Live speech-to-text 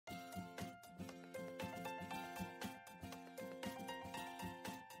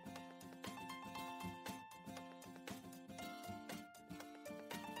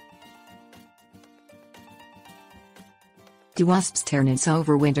Do wasps hornets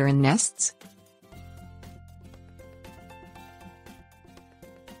overwinter in nests?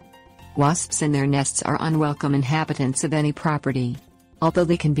 Wasps and their nests are unwelcome inhabitants of any property. Although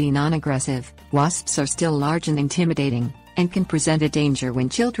they can be non-aggressive, wasps are still large and intimidating, and can present a danger when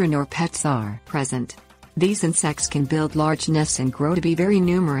children or pets are present. These insects can build large nests and grow to be very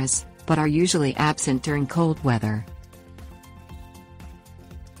numerous, but are usually absent during cold weather.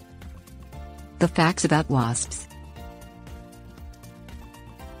 The facts about wasps.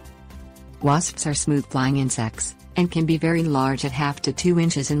 Wasps are smooth-flying insects, and can be very large at half to 2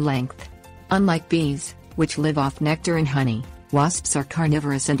 inches in length. Unlike bees, which live off nectar and honey, wasps are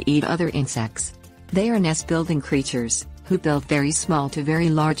carnivorous and eat other insects. They are nest-building creatures, who build very small to very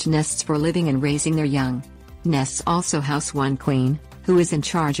large nests for living and raising their young. Nests also house one queen, who is in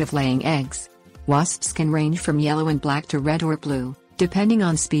charge of laying eggs. Wasps can range from yellow and black to red or blue, depending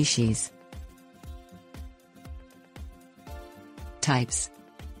on species. Types.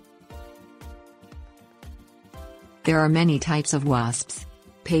 There are many types of wasps.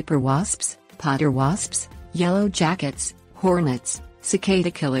 Paper wasps, potter wasps, yellow jackets, hornets, cicada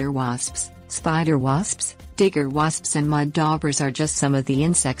killer wasps, spider wasps, digger wasps and mud daubers are just some of the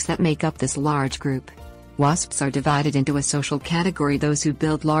insects that make up this large group. Wasps are divided into a social category, those who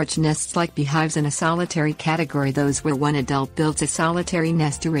build large nests like beehives, and a solitary category, those where one adult builds a solitary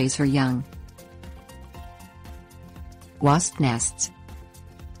nest to raise her young. Wasp nests.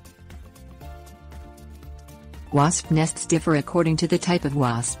 Wasp nests differ according to the type of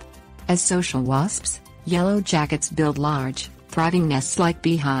wasp. As social wasps, yellow jackets build large, thriving nests like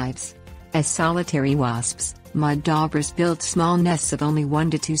beehives. As solitary wasps, mud daubers build small nests of only 1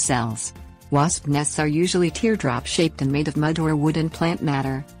 to 2 cells. Wasp nests are usually teardrop-shaped and made of mud or wood and plant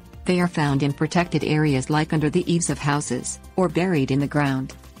matter. They are found in protected areas like under the eaves of houses, or buried in the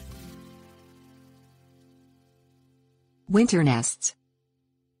ground. Winter nests.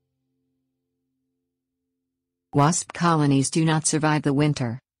 Wasp colonies do not survive the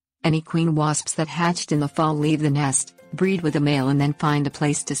winter. Any queen wasps that hatched in the fall leave the nest, breed with a male and then find a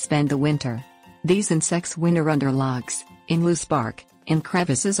place to spend the winter. These insects winter under logs, in loose bark, in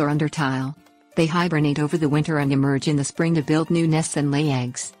crevices or under tile. They hibernate over the winter and emerge in the spring to build new nests and lay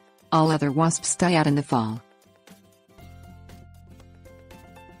eggs. All other wasps die out in the fall.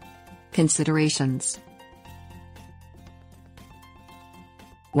 Considerations.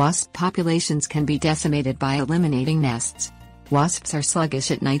 Wasp populations can be decimated by eliminating nests. Wasps are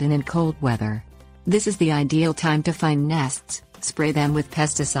sluggish at night and in cold weather. This is the ideal time to find nests, spray them with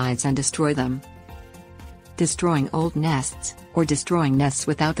pesticides and destroy them. Destroying old nests, or destroying nests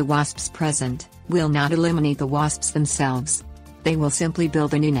without the wasps present, will not eliminate the wasps themselves. They will simply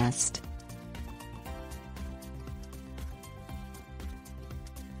build a new nest.